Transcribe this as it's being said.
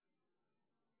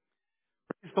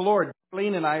Praise the Lord.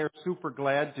 Blaine and I are super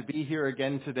glad to be here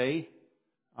again today.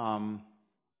 We're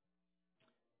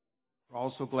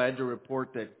also glad to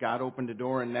report that God opened a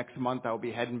door, and next month I'll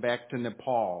be heading back to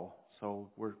Nepal.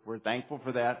 So we're thankful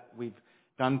for that. We've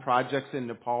done projects in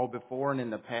Nepal before and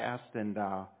in the past, and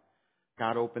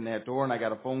God opened that door. And I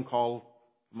got a phone call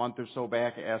a month or so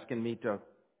back asking me to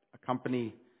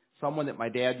accompany someone that my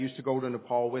dad used to go to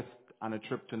Nepal with on a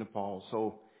trip to Nepal.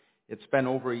 So it's been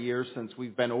over a year since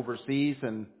we've been overseas,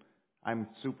 and I'm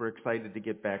super excited to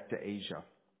get back to Asia.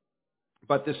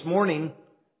 But this morning,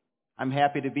 I'm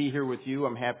happy to be here with you.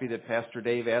 I'm happy that Pastor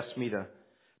Dave asked me to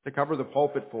cover the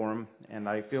pulpit for him, and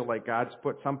I feel like God's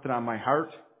put something on my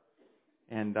heart.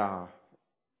 And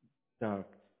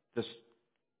this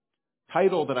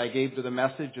title that I gave to the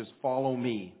message is Follow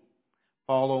Me.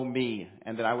 Follow Me.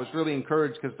 And that I was really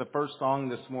encouraged because the first song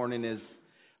this morning is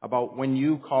about When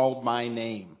You Called My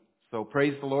Name. So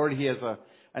praise the Lord. He has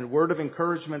a word of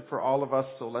encouragement for all of us.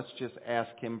 So let's just ask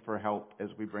Him for help as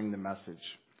we bring the message.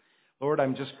 Lord,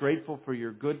 I'm just grateful for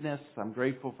your goodness. I'm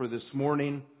grateful for this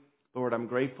morning. Lord, I'm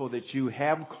grateful that you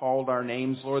have called our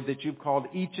names. Lord, that you've called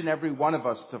each and every one of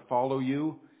us to follow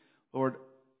you. Lord,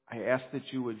 I ask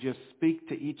that you would just speak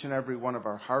to each and every one of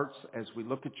our hearts as we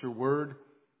look at your word.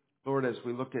 Lord, as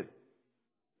we look at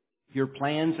your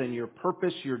plans and your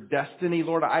purpose, your destiny,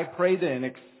 Lord, I pray that an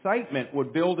excitement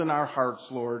would build in our hearts,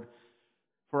 Lord,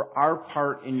 for our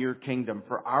part in your kingdom,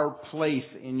 for our place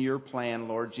in your plan,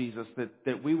 Lord Jesus,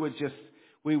 that we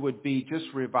would be just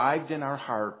revived in our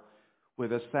heart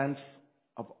with a sense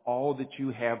of all that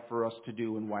you have for us to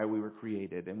do and why we were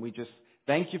created. And we just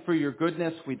thank you for your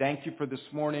goodness. We thank you for this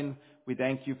morning. We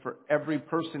thank you for every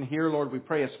person here, Lord. We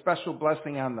pray a special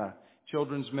blessing on the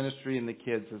children's ministry and the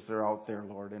kids as they're out there,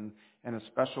 Lord, and a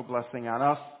special blessing on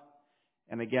us,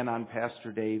 and again on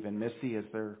Pastor Dave and Missy as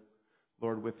they're,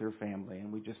 Lord, with their family.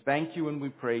 And we just thank you and we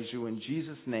praise you in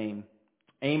Jesus' name.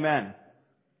 Amen.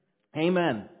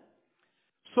 Amen.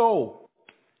 So,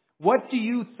 what do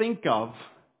you think of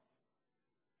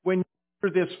when you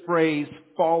hear this phrase,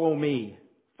 follow me,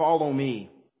 follow me?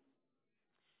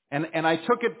 And I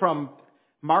took it from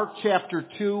Mark chapter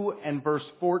 2 and verse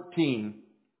 14.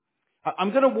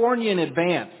 I'm going to warn you in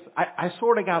advance. I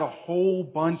sort of got a whole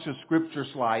bunch of scripture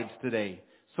slides today.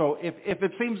 So if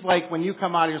it seems like when you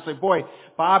come out here and say, boy,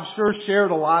 Bob sure shared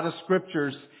a lot of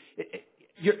scriptures,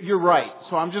 you're right.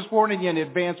 So I'm just warning you in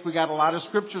advance, we got a lot of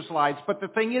scripture slides. But the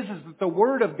thing is that the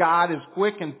Word of God is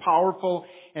quick and powerful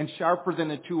and sharper than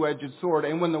a two-edged sword.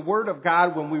 And when the Word of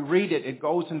God, when we read it, it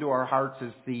goes into our hearts as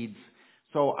seeds.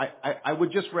 So I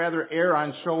would just rather err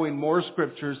on showing more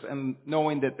scriptures and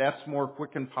knowing that that's more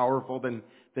quick and powerful than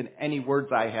any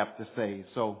words I have to say.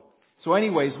 So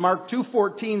anyways, Mark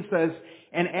 2:14 says,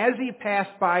 and as he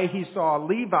passed by, he saw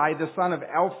Levi, the son of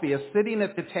Alphaeus, sitting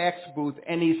at the tax booth,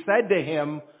 and he said to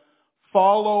him,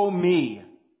 follow me.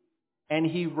 And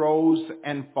he rose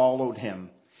and followed him.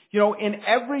 You know, in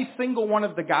every single one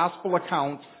of the gospel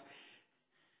accounts,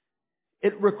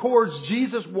 it records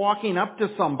Jesus walking up to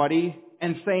somebody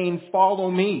and saying,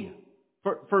 follow me.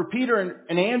 For Peter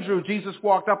and Andrew, Jesus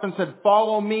walked up and said,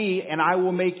 follow me and I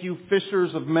will make you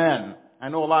fishers of men. I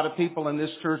know a lot of people in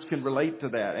this church can relate to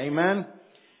that. Amen?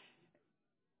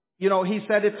 You know, he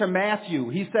said it to Matthew.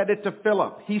 He said it to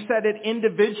Philip. He said it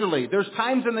individually. There's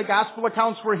times in the gospel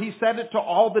accounts where he said it to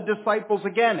all the disciples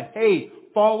again. Hey,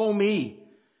 follow me.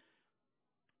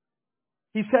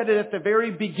 He said it at the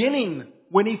very beginning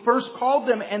when he first called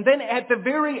them, and then at the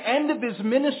very end of his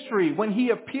ministry when he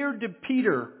appeared to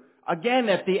Peter, again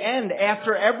at the end,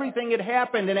 after everything had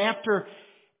happened and after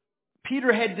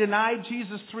Peter had denied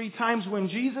Jesus 3 times, when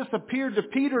Jesus appeared to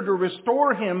Peter to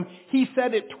restore him, he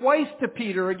said it twice to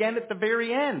Peter, again at the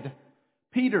very end.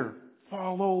 Peter,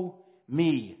 follow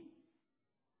me.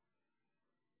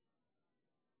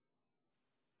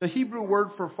 The Hebrew word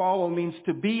for follow means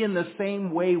to be in the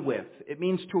same way with. It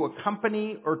means to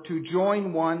accompany or to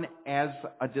join one as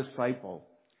a disciple.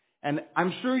 And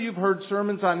I'm sure you've heard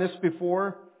sermons on this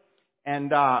before. And,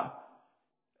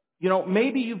 you know,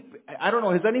 maybe I don't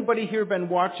know, has anybody here been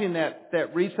watching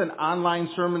that recent online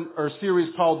sermon or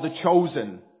series called The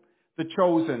Chosen? The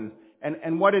Chosen.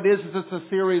 And what it is it's a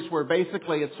series where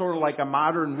basically it's sort of like a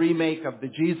modern remake of the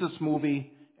Jesus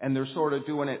movie, and they're sort of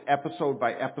doing it episode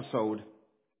by episode.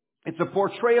 It's a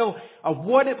portrayal of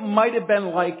what it might have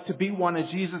been like to be one of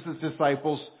Jesus'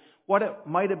 disciples, what it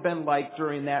might have been like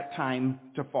during that time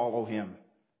to follow him.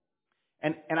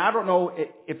 And I don't know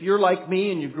if you're like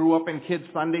me and you grew up in kids'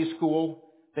 Sunday school,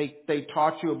 they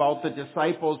taught you about the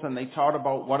disciples and they taught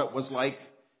about what it was like.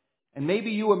 And maybe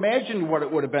you imagined what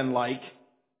it would have been like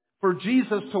for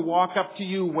Jesus to walk up to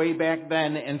you way back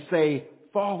then and say,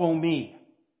 follow me.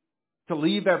 to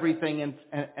leave everything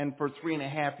and for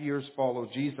 3.5 years follow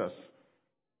Jesus.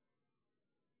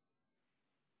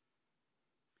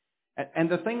 And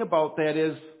the thing about that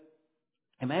is,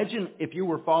 imagine if you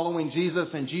were following Jesus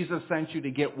and Jesus sent you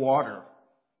to get water.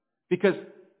 Because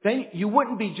then you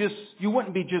wouldn't be just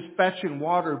fetching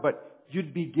water, but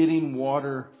you'd be getting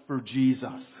water for Jesus.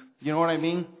 You know what I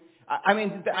mean? I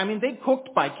mean, they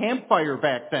cooked by campfire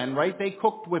back then, right? They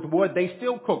cooked with wood. They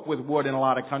still cook with wood in a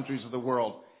lot of countries of the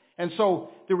world. And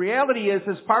so the reality is,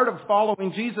 as part of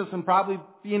following Jesus and probably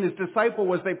being his disciple,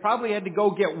 was they probably had to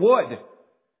go get wood.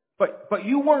 But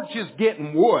you weren't just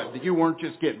getting wood. You weren't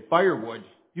just getting firewood.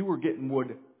 You were getting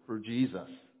wood for Jesus.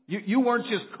 You weren't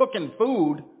just cooking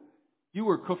food. You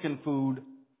were cooking food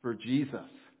for Jesus.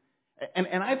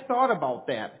 And I've thought about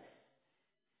that.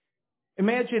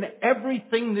 Imagine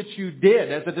everything that you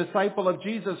did as a disciple of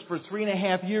Jesus for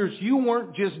 3.5 years. You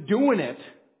weren't just doing it.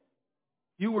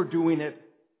 You were doing it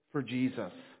for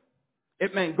Jesus.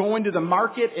 It meant going to the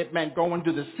market. It meant going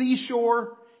to the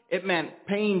seashore. It meant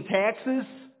paying taxes.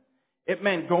 It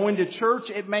meant going to church.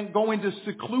 It meant going to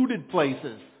secluded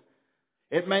places.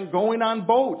 It meant going on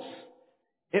boats.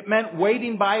 It meant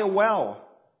waiting by a well.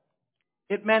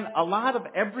 It meant a lot of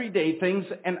everyday things,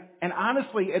 and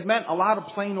honestly, it meant a lot of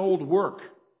plain old work.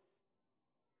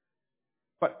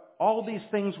 But all these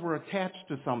things were attached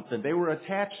to something. They were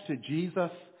attached to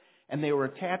Jesus, and they were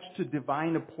attached to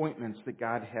divine appointments that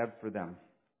God had for them.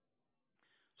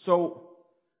 So,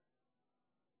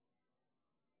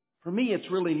 for me,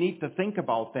 it's really neat to think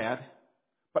about that,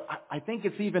 but I think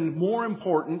it's even more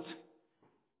important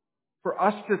for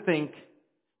us to think,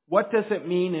 what does it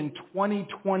mean in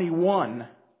 2021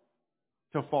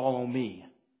 to follow me?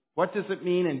 What does it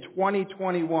mean in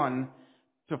 2021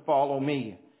 to follow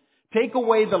me? Take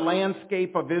away the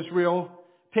landscape of Israel.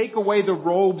 Take away the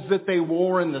robes that they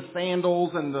wore and the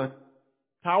sandals and the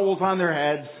towels on their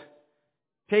heads.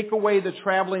 Take away the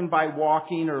traveling by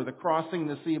walking or the crossing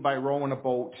the sea by rowing a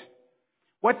boat.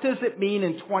 What does it mean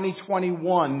in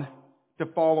 2021 to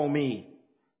follow me?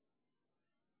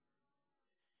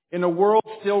 In a world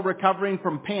still recovering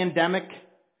from pandemic,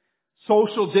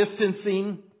 social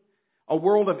distancing, a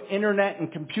world of internet and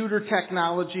computer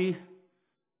technology,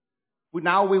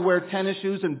 now we wear tennis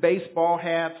shoes and baseball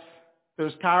hats.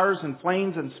 There's cars and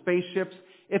planes and spaceships.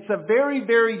 It's a very,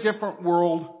 very different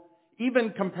world, even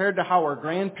compared to how our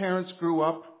grandparents grew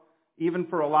up, even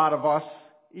for a lot of us,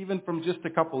 even from just a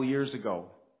couple years ago.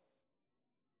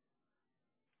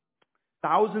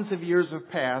 Thousands of years have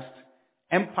passed.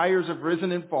 Empires have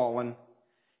risen and fallen,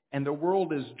 and the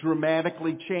world is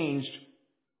dramatically changed.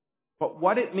 But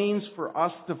what it means for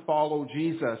us to follow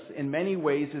Jesus in many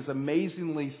ways is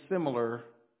amazingly similar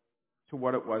to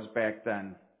what it was back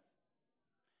then.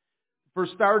 For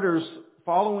starters,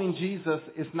 following Jesus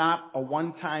is not a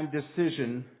one-time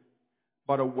decision,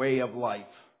 but a way of life.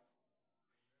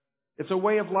 It's a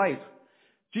way of life.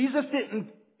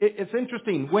 It's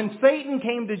interesting. When Satan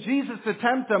came to Jesus to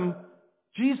tempt him,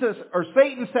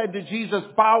 Satan said to Jesus,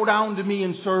 bow down to me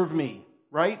and serve me,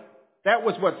 right? That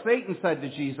was what Satan said to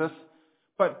Jesus.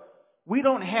 But we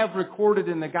don't have recorded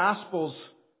in the Gospels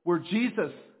where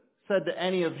Jesus said to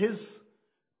any of his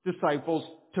disciples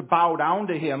to bow down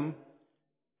to him.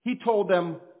 He told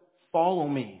them, follow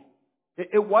me.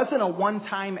 It wasn't a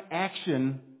one-time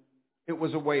action. It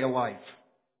was a way of life.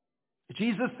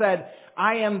 Jesus said,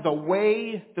 I am the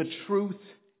way, the truth,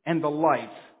 and the life.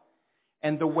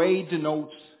 And the way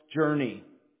denotes journey.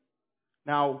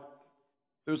 Now,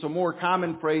 there's a more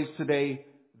common phrase today,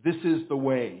 this is the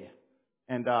way.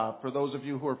 And for those of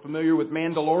you who are familiar with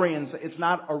Mandalorians, it's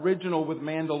not original with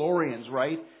Mandalorians,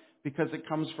 right? Because it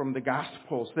comes from the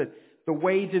Gospels, that the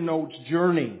way denotes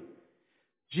journey.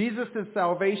 Jesus'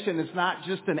 salvation is not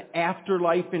just an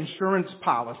afterlife insurance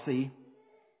policy,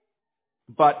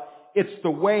 but it's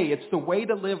the way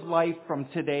to live life from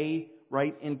today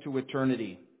right into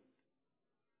eternity.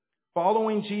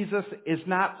 Following Jesus is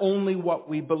not only what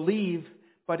we believe,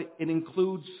 but it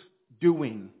includes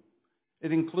doing.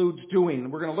 It includes doing.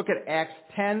 We're going to look at Acts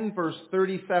 10, verse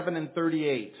 37 and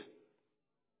 38.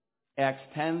 Acts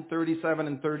 10, 37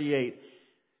 and 38.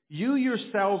 You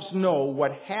yourselves know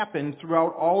what happened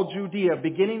throughout all Judea,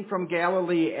 beginning from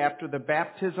Galilee after the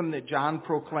baptism that John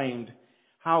proclaimed,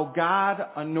 how God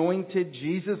anointed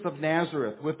Jesus of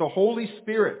Nazareth with the Holy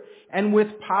Spirit and with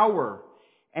power,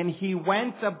 and he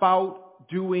went about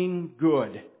doing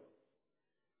good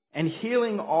and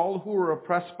healing all who were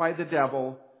oppressed by the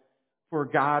devil, for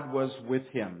God was with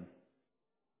him.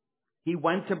 He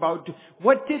went about.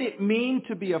 What did it mean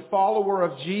to be a follower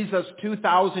of Jesus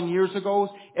 2,000 years ago?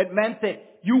 It meant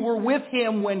that you were with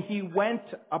him when he went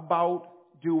about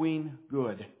doing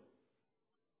good.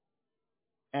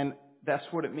 And that's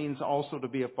what it means also to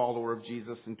be a follower of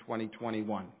Jesus in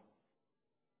 2021.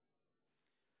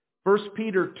 1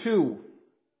 Peter 2,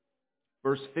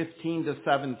 verse 15 to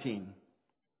 17.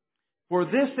 For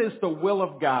this is the will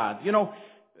of God. You know,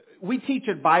 we teach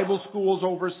at Bible schools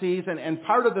overseas, and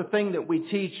part of the thing that we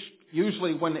teach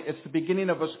usually when it's the beginning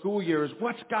of a school year is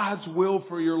what's God's will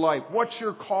for your life? What's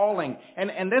your calling?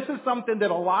 And this is something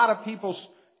that a lot of people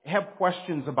have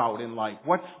questions about in life.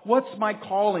 What's my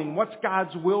calling? What's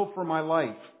God's will for my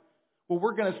life? Well,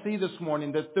 we're going to see this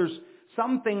morning that there's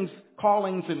some things,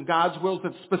 callings and God's wills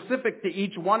that's specific to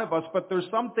each one of us, but there's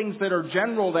some things that are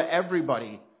general to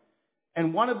everybody.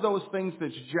 And one of those things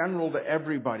that's general to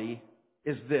everybody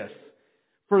is this.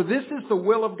 For this is the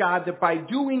will of God, that by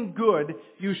doing good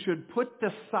you should put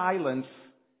to silence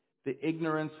the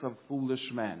ignorance of foolish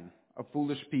men, of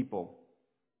foolish people.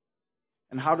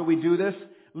 And how do we do this?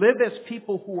 Live as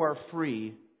people who are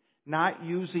free, not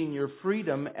using your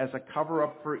freedom as a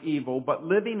cover-up for evil, but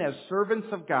living as servants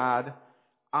of God,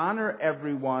 honor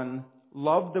everyone,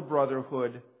 love the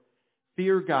brotherhood,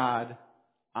 fear God,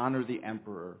 honor the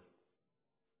emperor.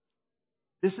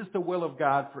 This is the will of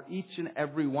God for each and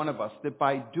every one of us, that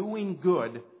by doing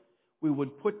good, we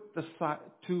would put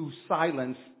to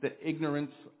silence the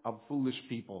ignorance of foolish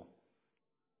people.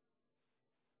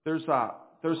 There's a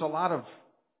lot of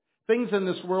things in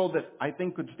this world that I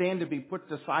think could stand to be put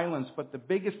to silence, but the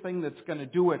biggest thing that's going to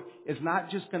do it is not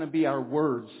just going to be our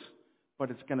words, but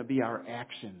it's going to be our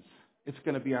actions. It's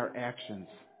going to be our actions.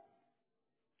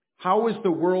 How is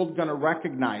the world going to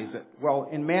recognize it? Well,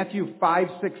 in Matthew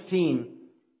 5:16,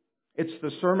 it's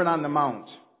the Sermon on the Mount.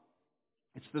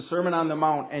 It's the Sermon on the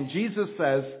Mount. And Jesus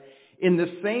says, in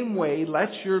the same way,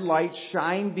 let your light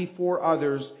shine before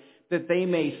others, that they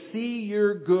may see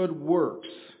your good works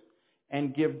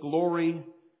and give glory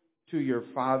to your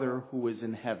Father who is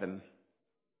in heaven.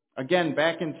 Again,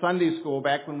 back in Sunday school,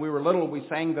 back when we were little, we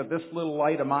sang the This Little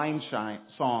Light of Mine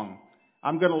song.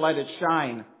 I'm going to let it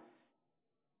shine.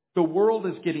 The world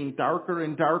is getting darker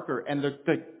and darker, and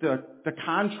the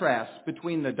contrast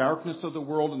between the darkness of the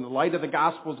world and the light of the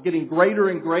gospel is getting greater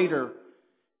and greater.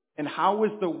 And how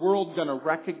is the world going to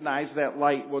recognize that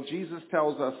light? Well, Jesus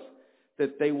tells us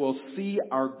that they will see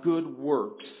our good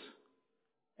works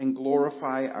and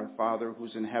glorify our Father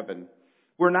who's in heaven.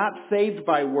 We're not saved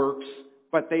by works,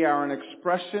 but they are an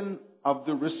expression of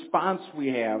the response we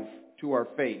have to our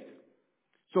faith.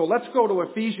 So let's go to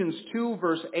Ephesians 2,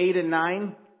 verse 8 and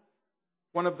 9.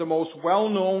 One of the most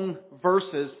well-known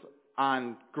verses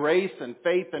on grace and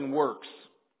faith and works.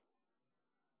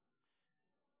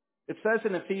 It says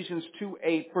in Ephesians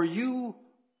 2:8,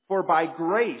 For by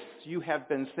grace you have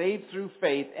been saved through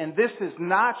faith, and this is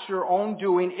not your own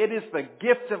doing, it is the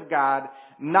gift of God,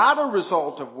 not a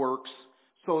result of works,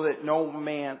 so that no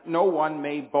one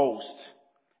may boast.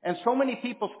 And so many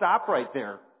people stop right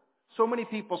there. So many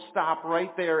people stop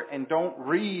right there and don't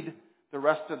read the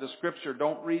rest of the scripture,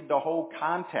 don't read the whole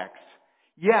context.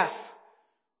 Yes,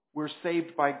 we're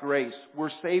saved by grace.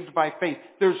 We're saved by faith.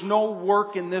 There's no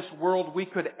work in this world we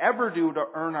could ever do to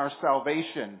earn our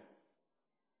salvation.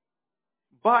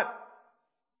 But,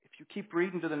 if you keep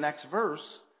reading to the next verse,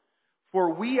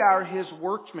 for we are His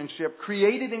workmanship,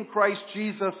 created in Christ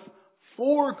Jesus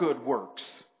for good works,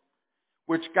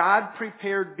 which God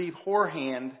prepared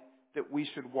beforehand that we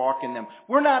should walk in them.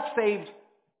 We're not saved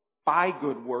by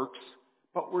good works,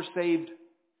 but we're saved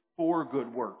for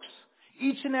good works.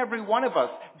 Each and every one of us,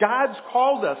 God's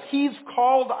called us. He's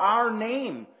called our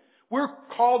name. We're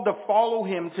called to follow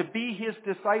Him, to be His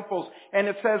disciples. And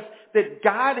it says that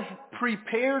God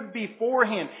prepared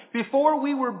beforehand. Before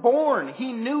we were born,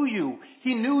 He knew you.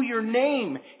 He knew your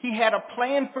name. He had a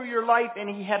plan for your life, and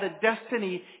He had a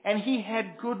destiny, and He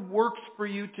had good works for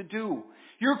you to do.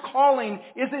 Your calling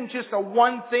isn't just a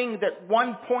one thing that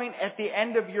one point at the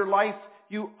end of your life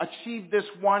you achieve this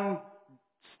one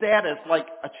status, like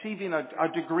achieving a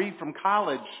degree from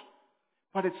college.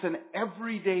 But it's an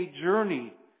everyday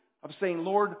journey of saying,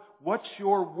 Lord, what's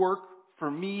your work for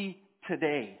me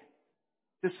today?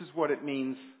 This is what it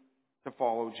means to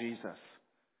follow Jesus.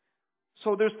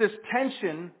 So there's this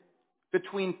tension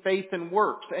between faith and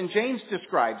works. And James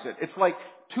describes it. It's like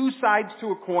two sides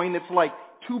to a coin. It's like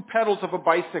two pedals of a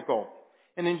bicycle.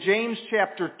 And in James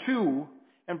chapter 2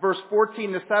 and verse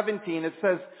 14 to 17, it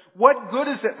says, what good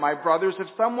is it, my brothers, if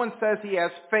someone says he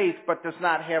has faith but does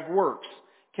not have works?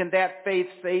 Can that faith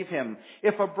save him?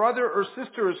 If a brother or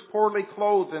sister is poorly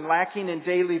clothed and lacking in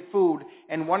daily food,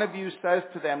 and one of you says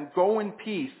to them, go in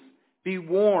peace, be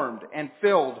warmed and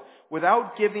filled,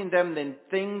 without giving them the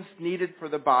things needed for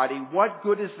the body, what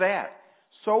good is that?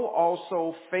 So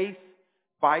also faith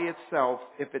by itself,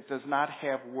 if it does not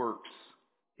have works,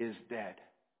 is dead.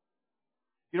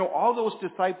 You know, all those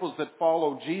disciples that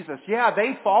followed Jesus, yeah,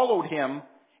 they followed him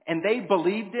and they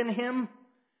believed in him,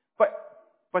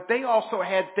 but they also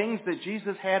had things that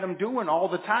Jesus had them doing all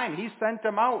the time. He sent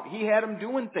them out. He had them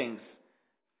doing things.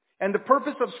 And the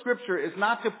purpose of Scripture is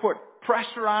not to put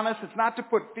pressure on us. It's not to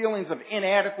put feelings of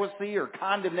inadequacy or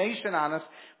condemnation on us.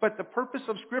 But the purpose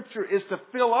of Scripture is to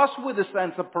fill us with a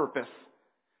sense of purpose.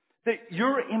 That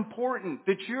you're important,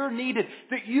 that you're needed,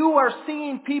 that you are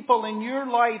seeing people in your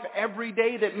life every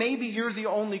day that maybe you're the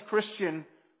only Christian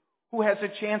who has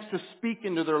a chance to speak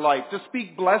into their life, to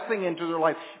speak blessing into their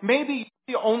life. Maybe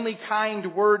you're the only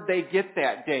kind word they get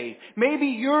that day. Maybe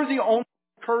you're the only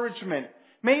encouragement.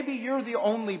 Maybe you're the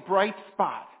only bright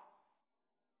spot.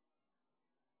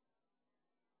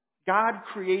 God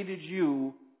created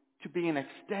you to be an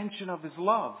extension of his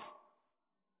love.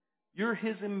 You're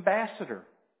his ambassador.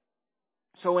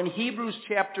 So in Hebrews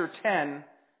chapter 10,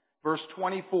 verse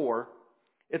 24,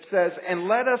 it says, "And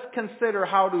let us consider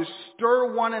how to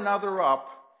stir one another up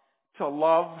to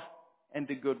love and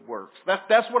to good works."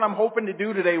 That's what I'm hoping to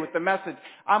do today with the message.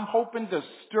 I'm hoping to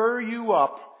stir you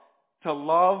up to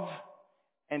love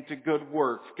and to good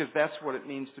works, because that's what it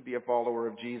means to be a follower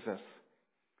of Jesus.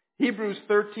 Hebrews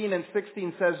 13 and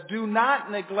 16 says, "Do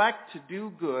not neglect to do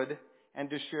good and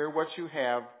to share what you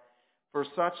have, for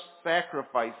such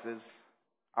sacrifices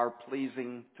are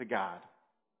pleasing to God."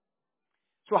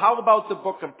 So how about the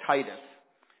book of Titus?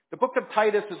 The book of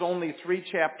Titus is only 3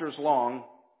 chapters long,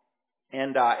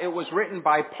 and it was written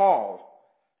by Paul.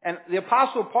 And the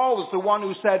Apostle Paul is the one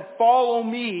who said, "Follow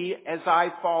me as I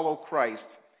follow Christ."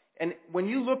 And when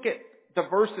you look at the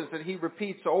verses that he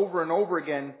repeats over and over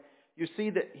again, you see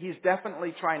that he's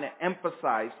definitely trying to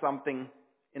emphasize something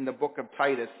in the book of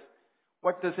Titus.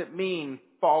 What does it mean,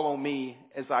 follow me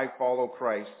as I follow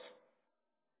Christ?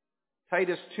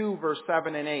 Titus 2, verse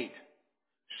 7 and 8.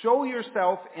 "Show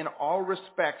yourself in all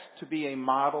respects to be a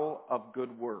model of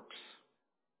good works."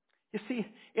 You see,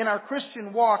 in our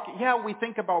Christian walk, yeah, we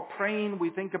think about praying, we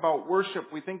think about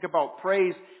worship, we think about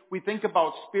praise, we think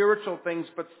about spiritual things,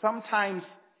 but sometimes,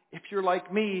 if you're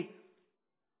like me,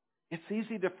 it's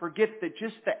easy to forget that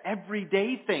just the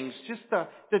everyday things, just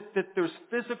that there's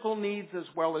physical needs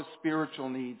as well as spiritual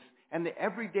needs. And the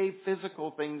everyday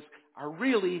physical things are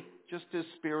really just as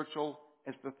spiritual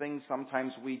as the things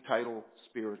sometimes we title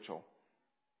spiritual.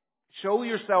 Show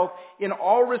yourself in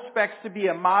all respects to be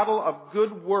a model of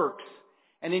good works,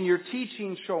 and in your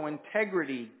teaching show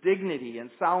integrity, dignity, and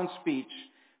sound speech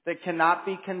that cannot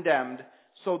be condemned,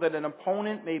 so that an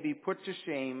opponent may be put to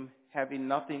shame, having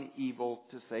nothing evil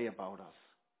to say about us.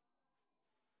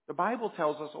 The Bible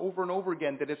tells us over and over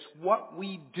again that it's what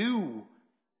we do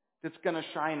that's going to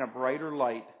shine a brighter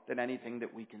light than anything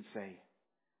that we can say.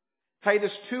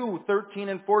 Titus 2, 13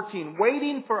 and 14,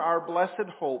 "Waiting for our blessed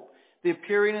hope, the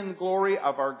appearing in the glory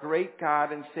of our great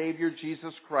God and Savior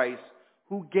Jesus Christ,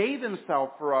 who gave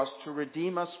himself for us to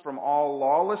redeem us from all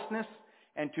lawlessness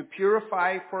and to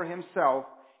purify for himself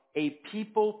a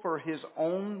people for his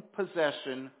own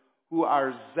possession who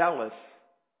are zealous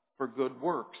for good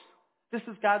works." This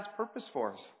is God's purpose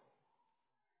for us.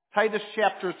 Titus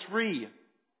chapter 3,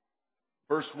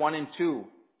 verse 1 and 2.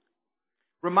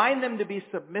 "Remind them to be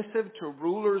submissive to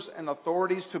rulers and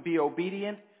authorities, to be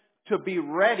obedient, to be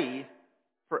ready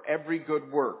for every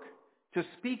good work, to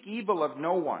speak evil of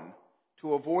no one,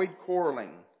 to avoid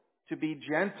quarreling, to be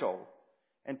gentle,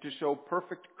 and to show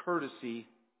perfect courtesy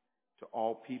to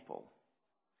all people."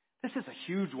 This is a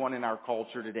huge one in our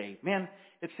culture today. Man,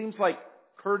 it seems like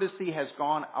courtesy has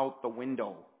gone out the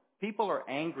window. People are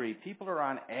angry. People are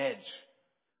on edge.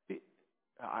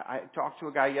 I talked to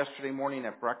a guy yesterday morning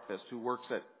at breakfast who works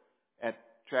at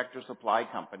Tractor Supply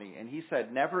Company, and he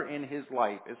said never in his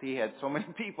life has he had so many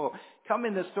people come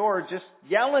in the store just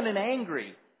yelling and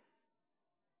angry.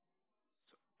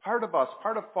 Part of us,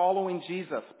 part of following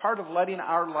Jesus, part of letting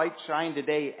our light shine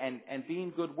today and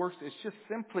being good works is just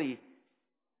simply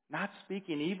not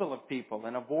speaking evil of people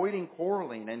and avoiding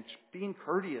quarreling and being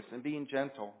courteous and being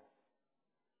gentle.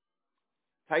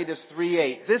 Titus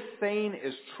 3:8, "This saying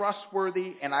is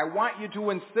trustworthy, and I want you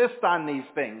to insist on these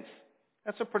things."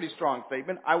 That's a pretty strong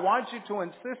statement. I want you to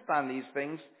insist on these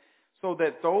things so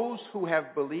that those who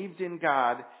have believed in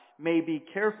God may be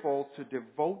careful to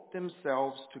devote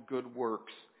themselves to good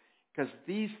works, because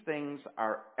these things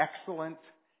are excellent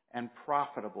and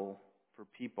profitable for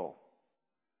people.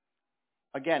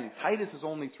 Again, Titus is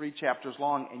only 3 chapters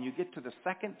long, and you get to the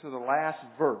second to the last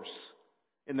verse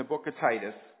in the book of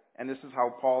Titus, and this is how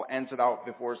Paul ends it out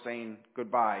before saying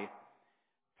goodbye.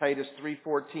 Titus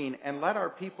 3:14, "And let our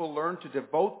people learn to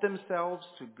devote themselves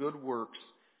to good works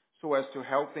so as to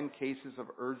help in cases of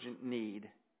urgent need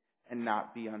and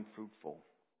not be unfruitful.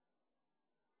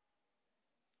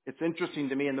 It's interesting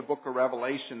to me in the book of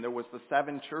Revelation, there was the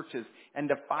 7 churches, and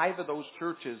to 5 of those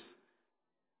churches,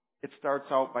 it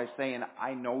starts out by saying,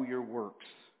 I know your works.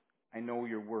 I know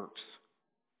your works.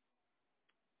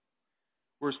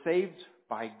 We're saved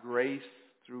by grace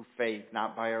through faith,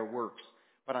 not by our works.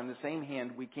 But on the same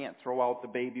hand, we can't throw out the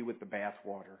baby with the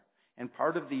bathwater. And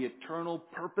part of the eternal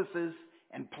purposes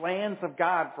and plans of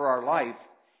God for our life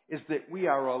is that we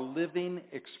are a living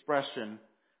expression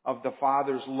of the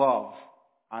Father's love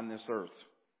on this earth.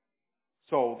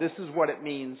 So this is what it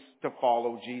means to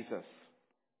follow Jesus.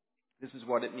 This is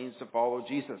what it means to follow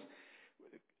Jesus.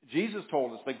 Jesus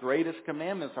told us the greatest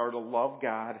commandments are to love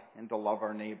God and to love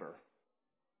our neighbor.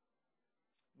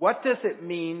 What does it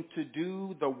mean to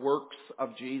do the works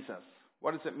of Jesus?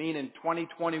 What does it mean in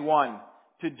 2021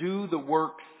 to do the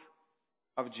works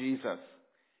of Jesus?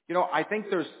 You know, I think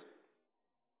there's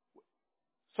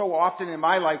so often in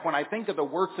my life when I think of the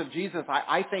works of Jesus,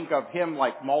 I think of him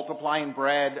like multiplying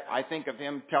bread. I think of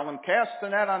him telling, cast the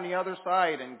net on the other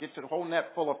side and get the whole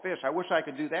net full of fish. I wish I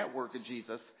could do that work of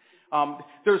Jesus.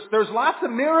 There's lots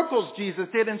of miracles Jesus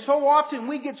did, and so often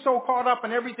we get so caught up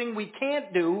in everything we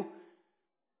can't do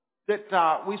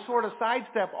that we sort of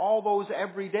sidestep all those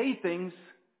everyday things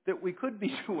that we could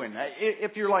be doing.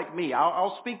 If you're like me,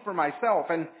 I'll speak for myself.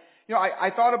 And, you know,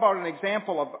 I thought about an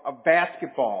example of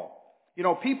basketball. You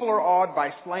know, people are awed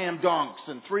by slam dunks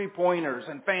and three-pointers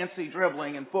and fancy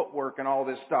dribbling and footwork and all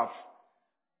this stuff.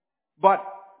 But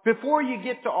before you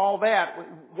get to all that,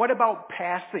 what about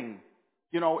passing?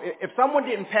 You know, if someone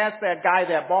didn't pass that guy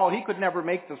that ball, he could never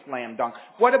make the slam dunk.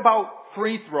 What about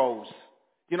free throws?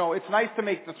 You know, it's nice to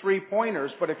make the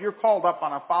three-pointers, but if you're called up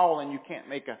on a foul and you can't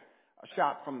make a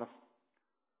shot from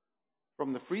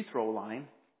the free throw line.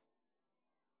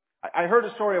 I heard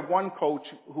a story of one coach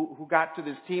who got to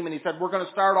this team and he said, we're going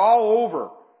to start all over.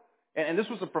 And this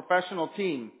was a professional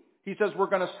team. He says, we're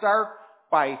going to start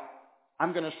by,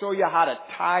 I'm going to show you how to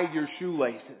tie your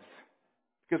shoelaces.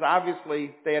 Because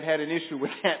obviously they had an issue with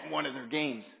that in one of their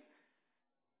games.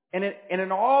 And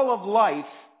in all of life,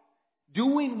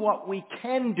 doing what we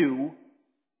can do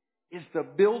is the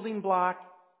building block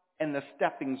and the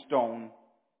stepping stone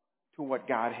to what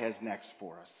God has next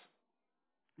for us.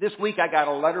 This week I got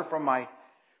a letter from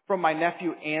my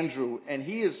nephew Andrew, and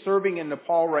he is serving in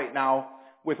Nepal right now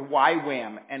with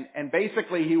YWAM. And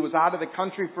basically he was out of the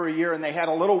country for a year and they had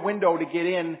a little window to get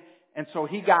in, and so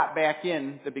he got back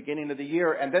in the beginning of the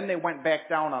year, and then they went back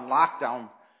down on lockdown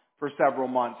for several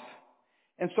months.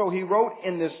 And so he wrote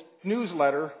in this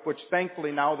newsletter, which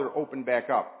thankfully now they're open back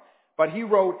up. But he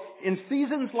wrote, in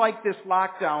seasons like this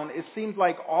lockdown, it seems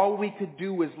like all we could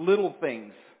do is little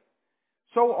things.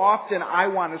 So often I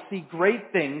want to see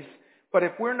great things, but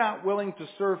if we're not willing to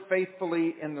serve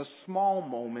faithfully in the small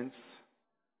moments,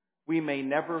 we may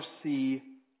never see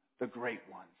the great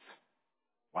ones.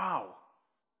 Wow.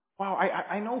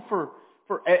 I know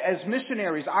as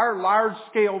missionaries, our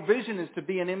large-scale vision is to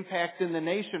be an impact in the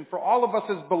nation. For all of us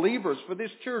as believers, for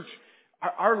this church,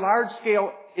 our large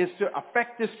scale is to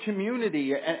affect this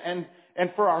community and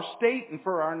for our state and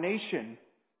for our nation.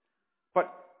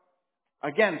 But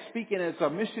again, speaking as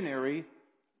a missionary,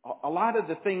 a lot of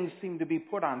the things seem to be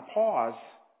put on pause,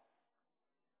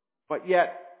 but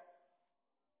yet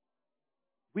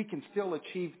we can still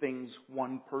achieve things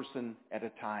one person at a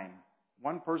time.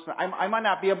 One person. I might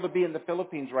not be able to be in the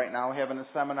Philippines right now having a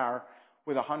seminar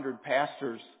with 100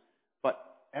 pastors, but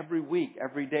every week,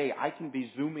 every day, I can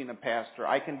be Zooming a pastor.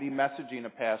 I can be messaging a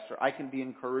pastor. I can be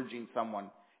encouraging someone.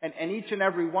 And each and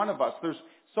every one of us, there's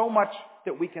so much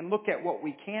that we can look at what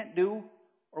we can't do,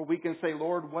 or we can say,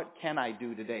 Lord, what can I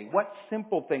do today? What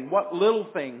simple thing, what little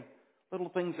things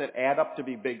that add up to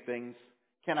be big things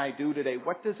can I do today?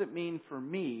 What does it mean for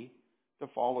me to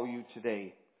follow you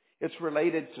today? It's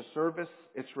related to service.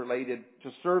 It's related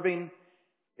to serving.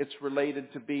 It's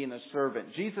related to being a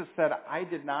servant. Jesus said, I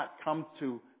did not come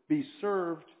to be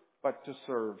served, but to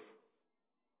serve.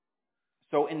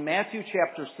 So in Matthew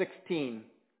chapter 16,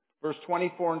 verse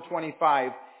 24 and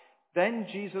 25, then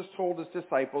Jesus told his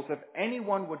disciples, if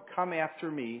anyone would come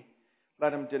after me,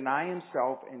 let him deny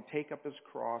himself and take up his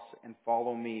cross and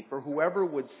follow me. For whoever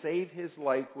would save his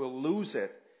life will lose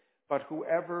it, but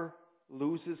whoever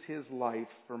loses his life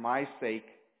for my sake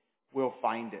will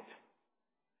find it.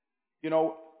 You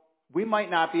know, we might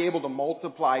not be able to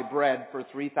multiply bread for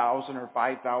 3,000 or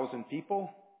 5,000 people,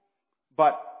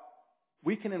 but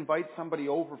we can invite somebody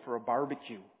over for a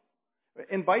barbecue.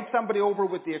 Invite somebody over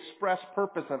with the express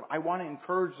purpose of, I want to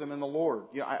encourage them in the Lord.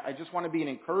 You know, I just want to be an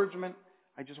encouragement.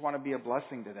 I just want to be a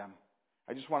blessing to them.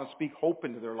 I just want to speak hope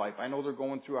into their life. I know they're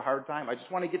going through a hard time. I just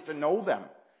want to get to know them.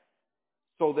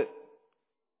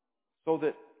 so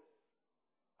that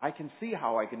I can see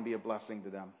how I can be a blessing to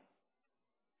them.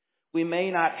 We may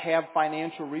not have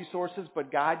financial resources,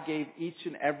 but God gave each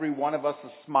and every one of us a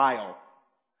smile.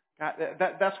 God,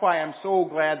 that's why I'm so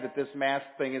glad that this mask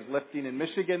thing is lifting in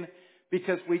Michigan,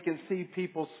 because we can see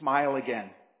people smile again.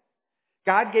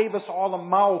 God gave us all a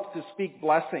mouth to speak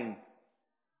blessing,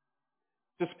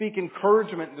 to speak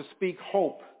encouragement, and to speak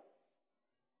hope.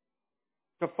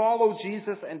 To follow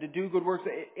Jesus and to do good works,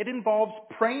 it involves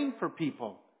praying for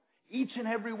people. Each and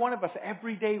every one of us,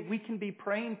 every day, we can be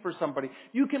praying for somebody.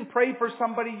 You can pray for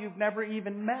somebody you've never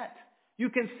even met. You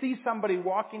can see somebody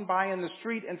walking by in the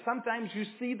street, and sometimes you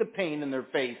see the pain in their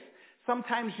face.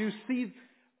 Sometimes you see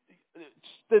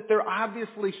that they're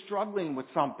obviously struggling with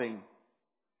something.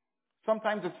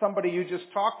 Sometimes it's somebody you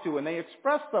just talk to and they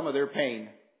express some of their pain.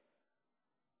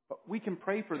 But we can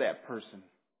pray for that person.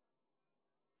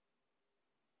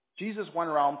 Jesus went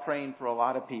around praying for a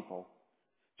lot of people.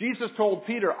 Jesus told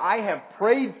Peter, I have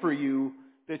prayed for you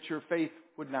that your faith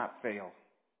would not fail.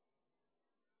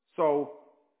 So,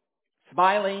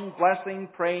 smiling, blessing,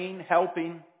 praying,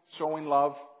 helping, showing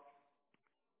love.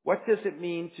 What does it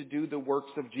mean to do the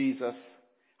works of Jesus?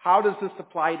 How does this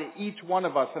apply to each one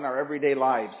of us in our everyday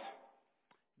lives?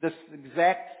 This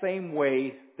exact same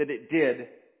way that it did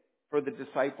for the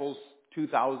disciples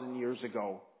 2,000 years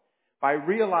ago. By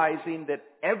realizing that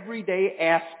everyday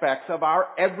aspects of our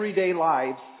everyday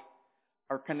lives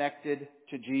are connected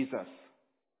to Jesus.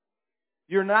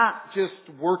 You're not just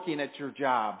working at your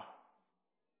job.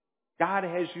 God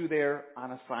has you there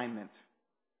on assignment.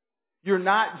 You're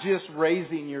not just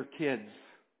raising your kids.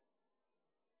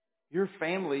 Your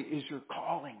family is your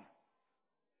calling.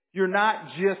 You're not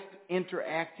just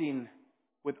interacting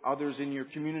with others in your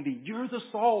community. You're the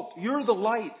salt. You're the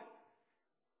light.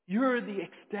 You're the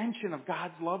extension of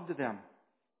God's love to them.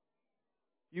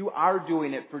 You are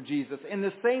doing it for Jesus in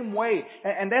the same way.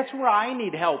 And that's where I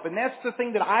need help. And that's the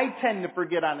thing that I tend to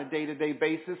forget on a day-to-day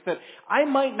basis, that I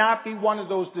might not be one of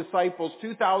those disciples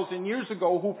 2,000 years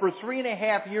ago who for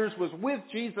 3.5 years was with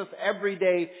Jesus every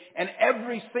day, and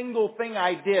every single thing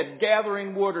I did,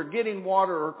 gathering wood or getting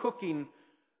water or cooking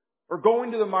or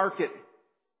going to the market,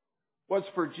 was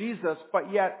for Jesus.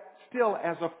 But yet, still,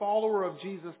 as a follower of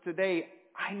Jesus today,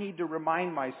 I need to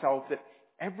remind myself that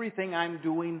everything I'm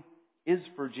doing is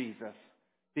for Jesus,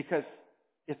 because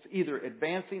it's either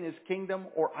advancing His kingdom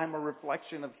or I'm a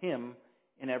reflection of Him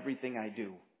in everything I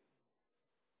do.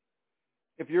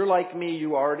 If you're like me,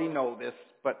 you already know this,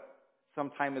 but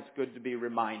sometimes it's good to be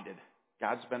reminded.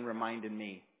 God's been reminding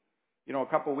me. You know, a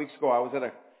couple of weeks ago I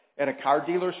was at a car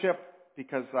dealership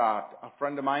because a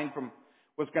friend of mine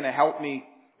was going to help me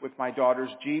with my daughter's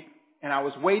Jeep. And I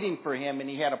was waiting for him, and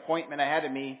he had an appointment ahead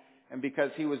of me. And because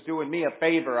he was doing me a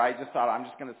favor, I just thought, I'm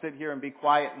just going to sit here and be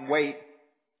quiet and wait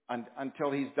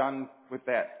until he's done with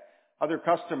that other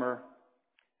customer.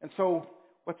 And so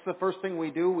what's the first thing we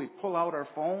do? We pull out our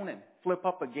phone and flip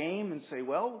up a game and say,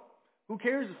 well, who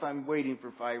cares if I'm waiting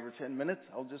for 5 or 10 minutes?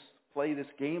 I'll just play this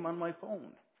game on my phone.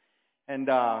 And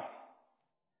the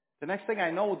next thing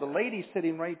I know, the lady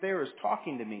sitting right there is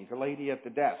talking to me, the lady at the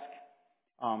desk.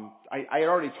 I had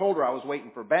already told her I was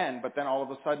waiting for Ben, but then all of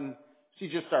a sudden she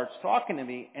just starts talking to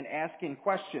me and asking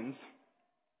questions.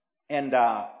 And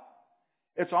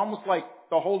it's almost like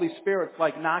the Holy Spirit's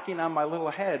like knocking on my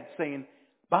little head saying,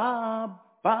 Bob,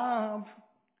 Bob.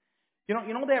 You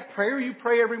know that prayer you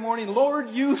pray every morning?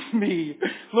 Lord, use me.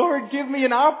 Lord, give me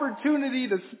an opportunity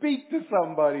to speak to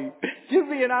somebody. Give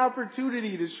me an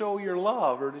opportunity to show your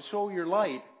love or to show your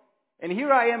light. And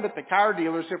here I am at the car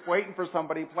dealership waiting for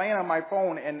somebody, playing on my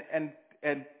phone, and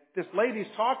this lady's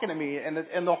talking to me,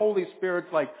 and the Holy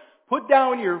Spirit's like, put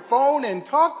down your phone and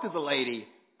talk to the lady.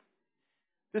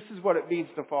 This is what it means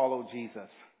to follow Jesus.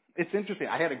 It's interesting.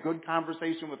 I had a good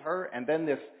conversation with her, and then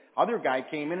this other guy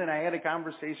came in, and I had a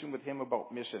conversation with him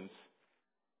about missions.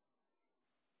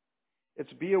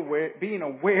 It's being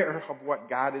aware of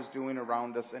what God is doing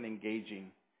around us and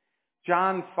engaging.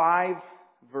 John 5,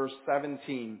 verse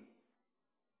 17.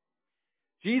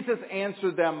 Jesus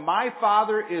answered them, my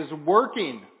Father is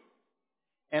working,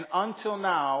 and until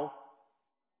now,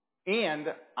 and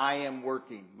I am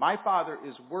working. My Father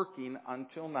is working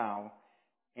until now,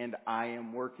 and I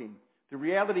am working. The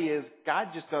reality is, God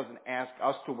just doesn't ask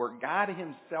us to work. God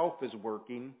Himself is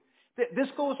working. This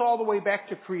goes all the way back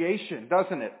to creation,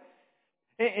 doesn't it?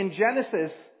 In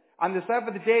Genesis, on the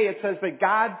seventh day, it says that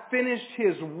God finished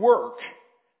His work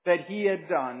that He had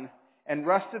done and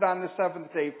rested on the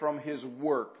seventh day from His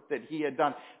work that He had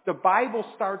done. The Bible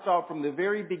starts out from the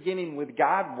very beginning with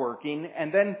God working,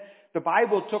 and then the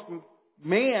Bible took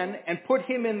man and put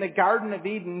him in the Garden of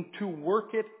Eden to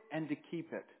work it and to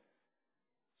keep it.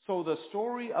 So the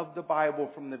story of the Bible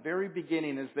from the very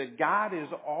beginning is that God is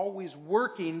always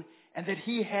working and that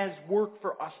He has work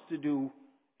for us to do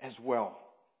as well.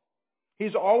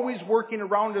 He's always working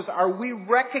around us. Are we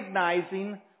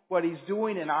recognizing what He's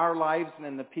doing in our lives and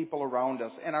in the people around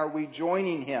us? And are we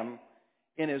joining Him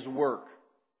in His work?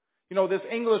 You know, this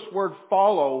English word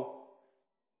follow,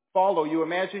 you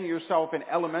imagine yourself in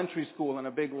elementary school in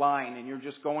a big line and you're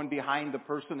just going behind the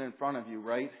person in front of you,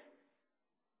 right?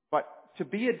 But to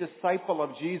be a disciple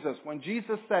of Jesus, when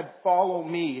Jesus said, follow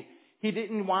me, He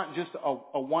didn't want just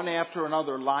a one after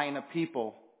another line of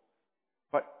people,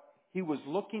 but He was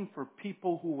looking for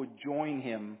people who would join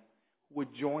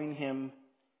Him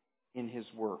in His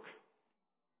work.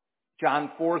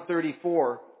 John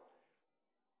 4:34,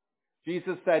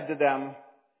 Jesus said to them,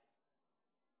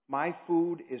 my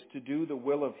food is to do the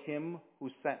will of Him who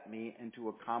sent me and to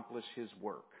accomplish His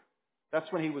work.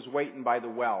 That's when He was waiting by the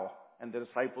well and the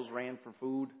disciples ran for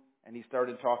food and He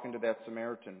started talking to that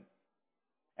Samaritan.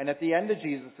 And at the end of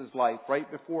Jesus' life,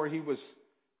 right before He was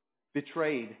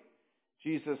betrayed,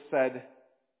 Jesus said,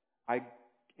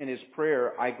 in His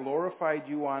prayer, I glorified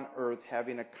you on earth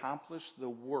having accomplished the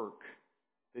work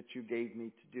that you gave me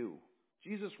to do.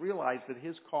 Jesus realized that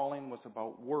His calling was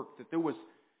about work, that there was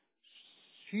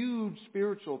huge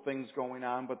spiritual things going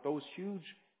on, but those huge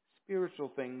spiritual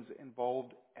things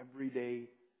involved everyday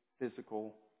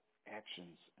physical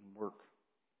actions and work.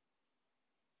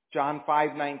 John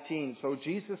 5:19, so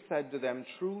Jesus said to them,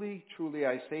 truly, truly,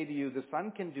 I say to you, the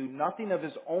Son can do nothing of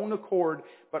His own accord,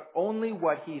 but only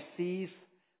what He sees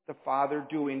the Father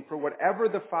doing. For whatever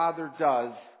the Father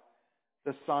does,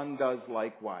 the Son does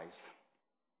likewise.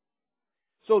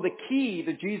 So the key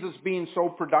to Jesus being so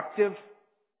productive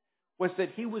was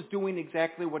that He was doing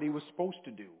exactly what He was supposed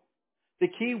to do. The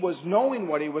key was knowing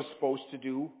what He was supposed to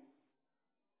do,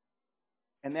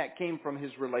 and that came from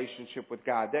His relationship with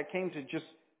God. That came to just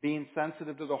being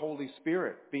sensitive to the Holy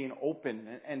Spirit, being open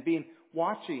and being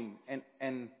watching,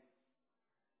 and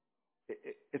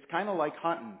it's kind of like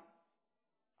hunting.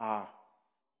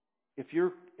 If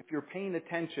you're paying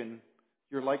attention,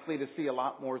 you're likely to see a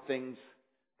lot more things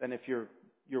than if you're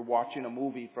watching a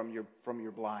movie from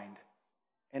your blind.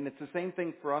 And it's the same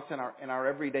thing for us in our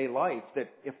everyday life, that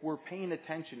if we're paying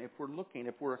attention, if we're looking,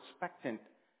 if we're expectant,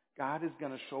 God is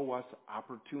going to show us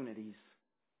opportunities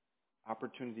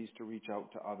to reach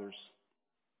out to others.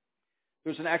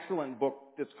 There's an excellent book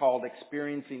that's called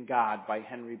Experiencing God by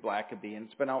Henry Blackaby, and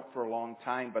it's been out for a long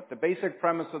time, but the basic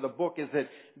premise of the book is that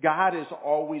God is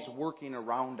always working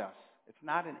around us. It's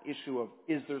not an issue of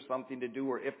is there something to do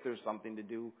or if there's something to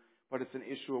do, but it's an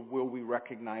issue of will we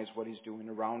recognize what He's doing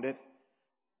around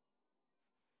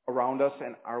us,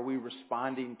 and are we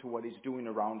responding to what He's doing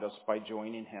around us by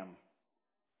joining Him?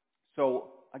 So,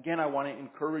 again, I want to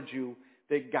encourage you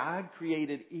that God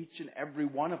created each and every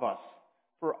one of us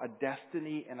for a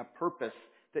destiny and a purpose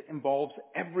that involves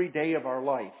every day of our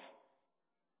life.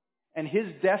 And His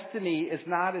destiny is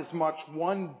not as much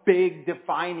one big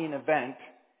defining event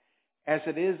as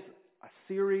it is a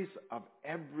series of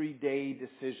everyday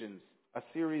decisions, a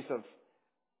series of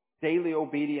daily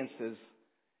obediences,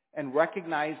 and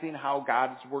recognizing how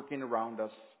God is working around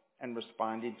us and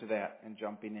responding to that and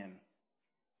jumping in.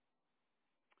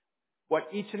 What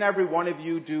each and every one of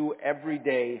you do every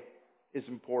day is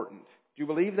important. Do you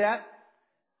believe that?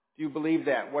 Do you believe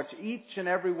that? What each and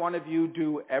every one of you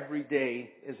do every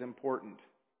day is important.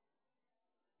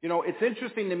 You know, it's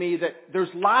interesting to me that there's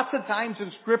lots of times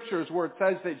in scriptures where it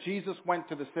says that Jesus went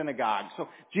to the synagogue. So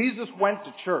Jesus went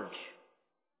to church.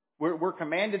 We're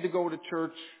commanded to go to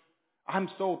church. I'm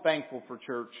so thankful for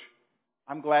church.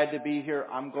 I'm glad to be here.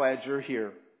 I'm glad you're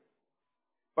here.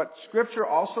 But Scripture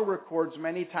also records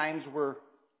many times where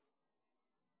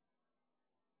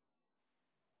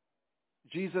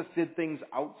Jesus did things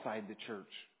outside the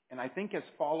church. And I think as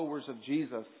followers of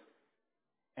Jesus,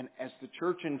 and as the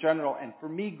church in general, and for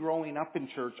me growing up in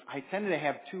church, I tended to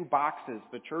have two boxes.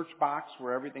 The church box,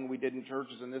 where everything we did in church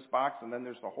is in this box, and then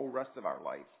there's the whole rest of our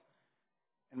life.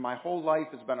 And my whole life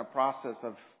has been a process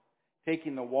of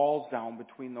taking the walls down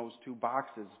between those two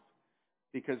boxes,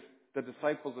 because the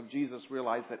disciples of Jesus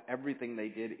realized that everything they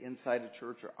did inside a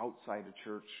church or outside a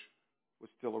church was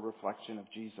still a reflection of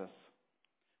Jesus.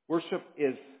 Worship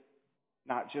is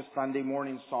not just Sunday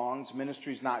morning songs.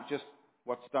 Ministry is not just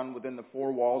what's done within the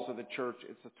four walls of the church.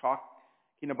 It's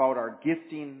talking about our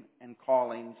gifting and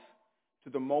callings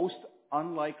to the most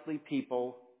unlikely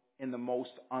people in the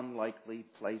most unlikely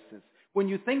places. When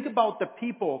you think about the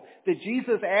people that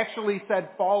Jesus actually said,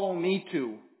 follow me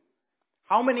to,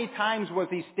 How many times was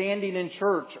he standing in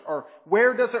church? Or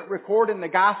where does it record in the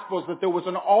Gospels that there was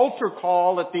an altar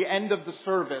call at the end of the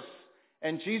service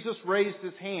and Jesus raised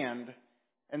his hand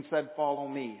and said, "Follow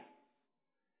me"?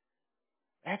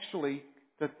 Actually,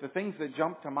 the things that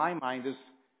jump to my mind is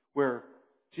where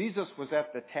Jesus was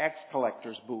at the tax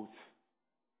collector's booth.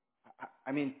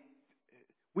 I mean,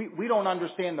 we don't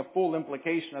understand the full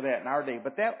implication of that in our day,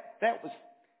 but that was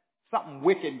something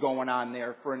wicked going on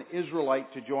there for an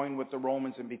Israelite to join with the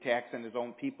Romans and be taxing his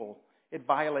own people. It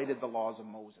violated the laws of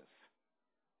Moses.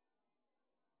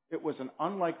 It was an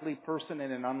unlikely person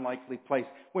in an unlikely place.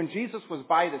 When Jesus was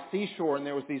by the seashore and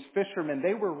there was these fishermen,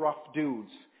 they were rough dudes.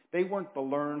 They weren't the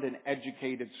learned and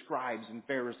educated scribes and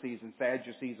Pharisees and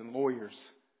Sadducees and lawyers.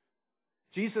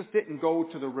 Jesus didn't go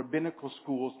to the rabbinical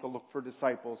schools to look for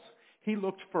disciples. He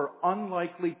looked for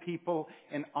unlikely people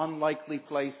in unlikely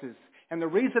places. And the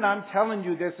reason I'm telling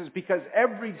you this is because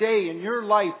every day in your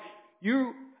life,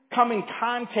 you come in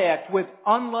contact with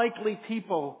unlikely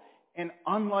people in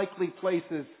unlikely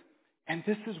places. And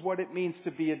this is what it means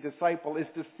to be a disciple, is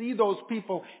to see those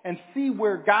people and see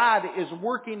where God is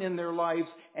working in their lives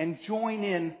and join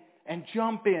in and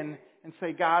jump in and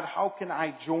say, "God, how can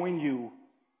I join you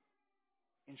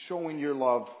in showing your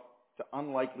love to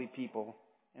unlikely people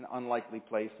in unlikely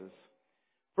places?"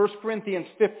 1 Corinthians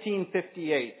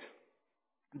 15:58.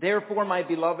 "Therefore, my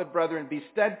beloved brethren, be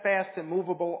steadfast and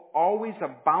immovable, always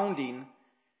abounding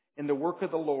in the work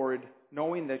of the Lord,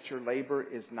 knowing that your labor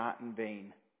is not in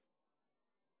vain."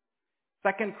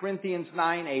 2 Corinthians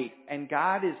 9:8. "And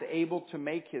God is able to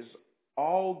make His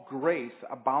all grace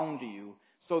abound to you,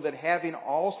 so that having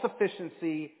all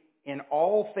sufficiency in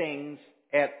all things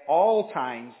at all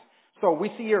times." So we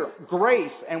see here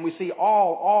grace, and we see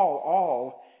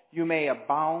all. "You may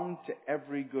abound to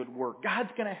every good work."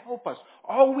 God's going to help us.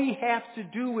 All we have to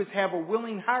do is have a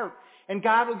willing heart, and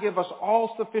God will give us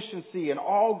all sufficiency and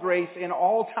all grace in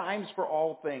all times for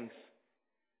all things.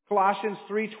 Colossians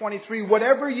 3:23,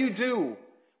 "Whatever you do,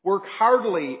 work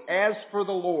heartily as for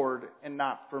the Lord and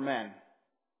not for men."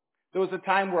 There was a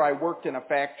time where I worked in a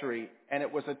factory, and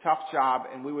it was a tough job,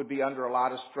 and we would be under a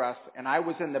lot of stress. And I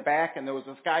was in the back, and there was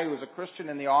this guy who was a Christian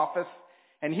in the office,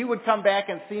 and he would come back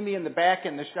and see me in the back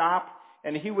in the shop,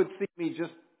 and he would see me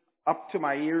just up to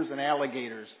my ears in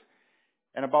alligators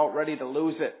and about ready to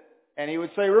lose it. And he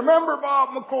would say, "Remember, Bob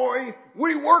McCoy,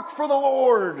 we work for the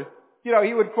Lord." You know,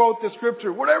 he would quote the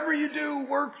scripture, "Whatever you do,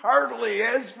 work heartily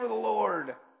as for the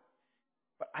Lord."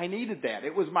 But I needed that.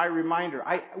 It was my reminder.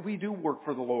 We do work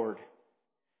for the Lord,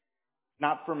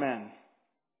 not for men.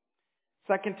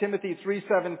 2 Timothy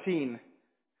 3:17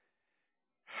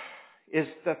 is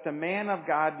that the man of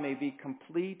God may be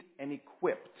complete and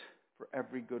equipped for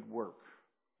every good work.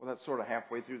 Well, that's sort of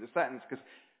halfway through the sentence, because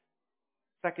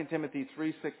 2 Timothy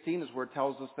 3:16 is where it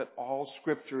tells us that all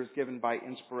Scripture is given by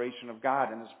inspiration of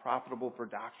God and is profitable for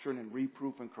doctrine and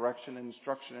reproof and correction and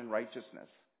instruction in righteousness.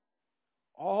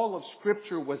 All of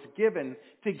Scripture was given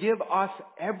to give us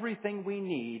everything we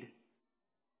need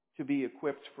to be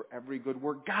equipped for every good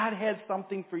work. God has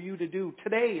something for you to do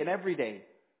today and every day.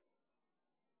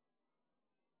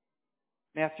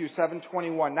 Matthew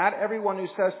 7:21, "Not everyone who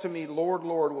says to me, 'Lord,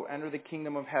 Lord,' will enter the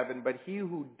kingdom of heaven, but he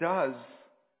who does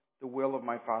the will of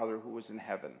my Father who is in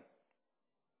heaven."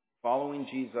 Following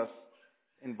Jesus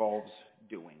involves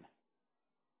doing.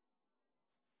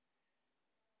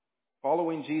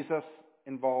 Following Jesus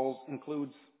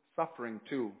includes suffering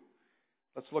too.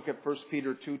 Let's look at 1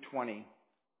 Peter 2:20.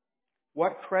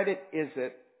 "What credit is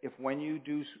it if when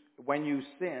you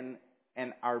sin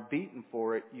and are beaten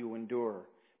for it, you endure?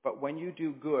 But when you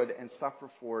do good and suffer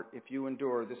for it, if you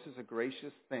endure, this is a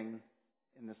gracious thing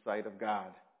in the sight of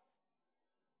God.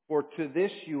 For to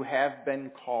this you have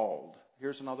been called."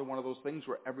 Here's another one of those things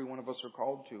where every one of us are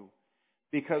called to.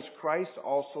 "Because Christ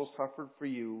also suffered for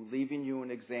you, leaving you an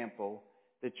example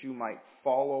that you might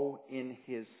follow in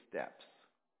His steps."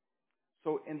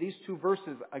 So in these two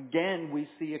verses, again, we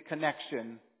see a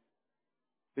connection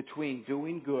between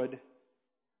doing good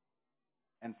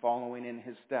and following in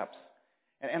His steps.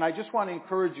 And I just want to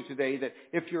encourage you today that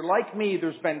if you're like me,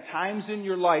 there's been times in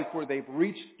your life where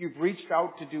you've reached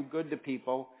out to do good to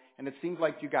people, and it seems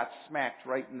like you got smacked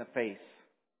right in the face.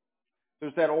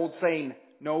 There's that old saying,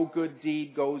 "No good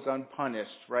deed goes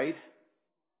unpunished," right?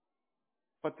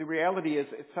 But the reality is,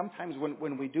 sometimes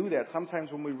when we do that,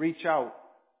 sometimes when we reach out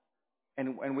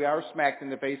and we are smacked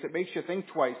in the face, it makes you think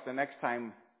twice the next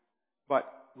time.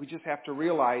 But we just have to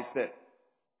realize that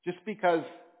just because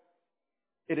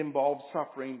it involved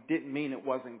suffering didn't mean it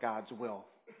wasn't God's will.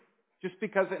 Just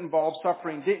because it involved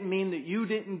suffering didn't mean that you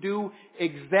didn't do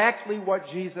exactly what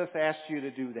Jesus asked you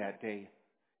to do that day.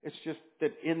 It's just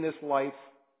that in this life,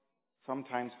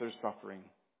 sometimes there's suffering.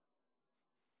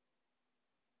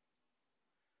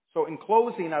 So in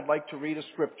closing, I'd like to read a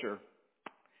scripture.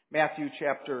 Matthew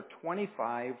chapter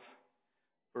 25,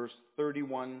 verse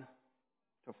 31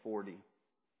 to 40.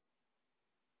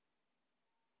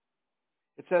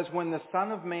 It says, "When the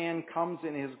Son of Man comes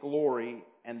in His glory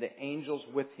and the angels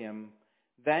with Him,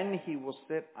 then He will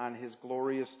sit on His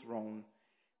glorious throne.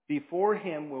 Before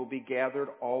Him will be gathered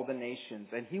all the nations,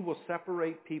 and He will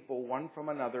separate people one from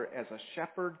another as a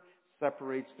shepherd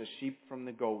separates the sheep from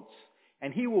the goats.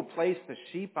 And He will place the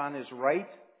sheep on His right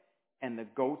and the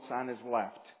goats on His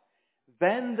left.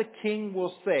 Then the King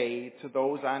will say to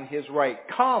those on His right,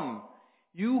 'Come,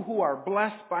 you who are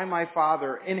blessed by my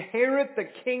Father, inherit the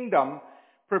kingdom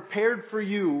prepared for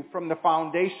you from the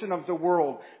foundation of the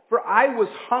world. For I was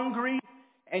hungry,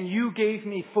 and you gave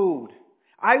me food.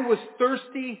 I was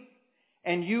thirsty,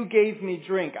 and you gave me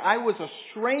drink. I was a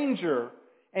stranger,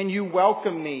 and you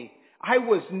welcomed me. I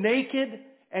was naked,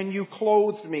 and you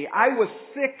clothed me. I was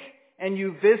sick, and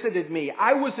you visited me.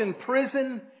 I was in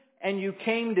prison, and you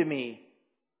came to me.'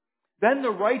 Then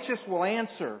the righteous will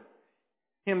answer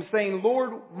Him, saying,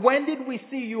 'Lord, when did we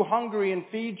see you hungry and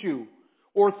feed you,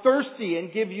 or thirsty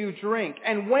and give you drink?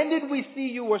 And when did we see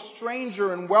you a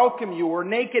stranger and welcome you, or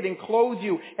naked and clothe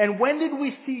you? And when did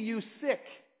we see you sick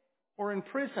or in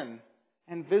prison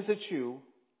and visit you?'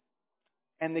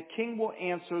 And the King will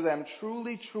answer them,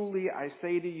 'Truly, truly, I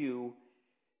say to you,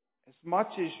 as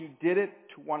much as you did it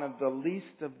to one of the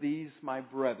least of these my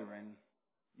brethren,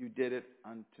 you did it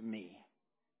unto me.'"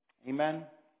 Amen?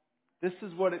 This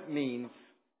is what it means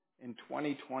in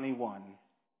 2021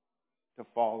 to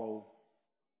follow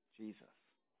Jesus.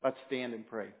 Let's stand and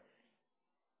pray.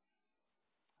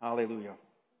 Hallelujah.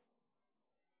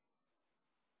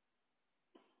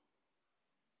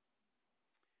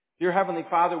 Dear Heavenly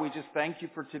Father, we just thank you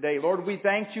for today. Lord, we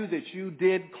thank you that you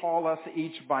did call us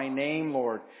each by name,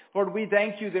 Lord. Lord, we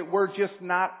thank you that we're just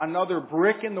not another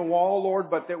brick in the wall,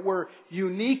 Lord, but that we're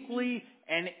uniquely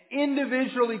and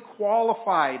individually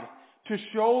qualified to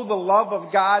show the love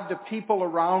of God to people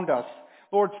around us.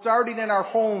 Lord, starting in our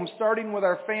homes, starting with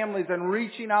our families, and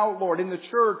reaching out, Lord, in the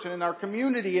church and in our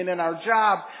community and in our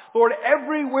jobs. Lord,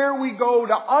 everywhere we go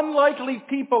to unlikely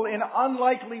people in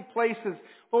unlikely places.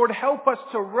 Lord, help us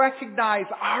to recognize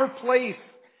our place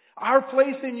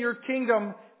in your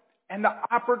kingdom and the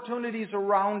opportunities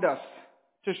around us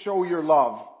to show your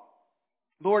love.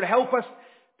 Lord, help us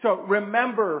to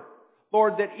remember,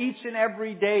 Lord, that each and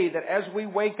every day that as we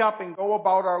wake up and go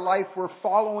about our life, we're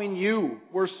following you.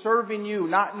 We're serving you,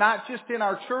 not just in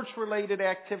our church-related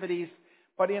activities,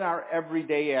 but in our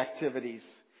everyday activities.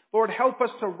 Lord, help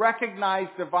us to recognize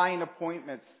divine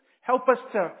appointments. Help us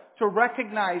to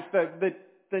recognize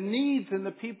the needs in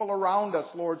the people around us,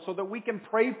 Lord, so that we can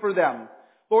pray for them.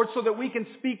 Lord, so that we can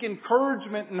speak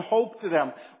encouragement and hope to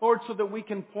them. Lord, so that we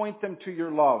can point them to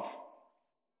your love.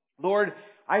 Lord,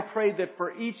 I pray that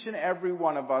for each and every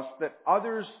one of us, that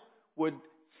others would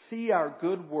see our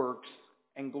good works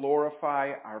and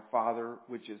glorify our Father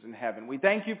which is in heaven. We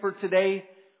thank you for today.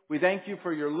 We thank you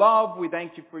for your love. We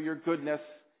thank you for your goodness.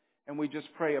 And we just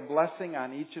pray a blessing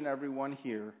on each and every one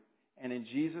here. And in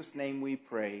Jesus' name we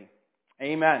pray.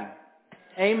 Amen.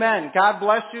 Amen. God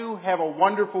bless you. Have a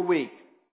wonderful week.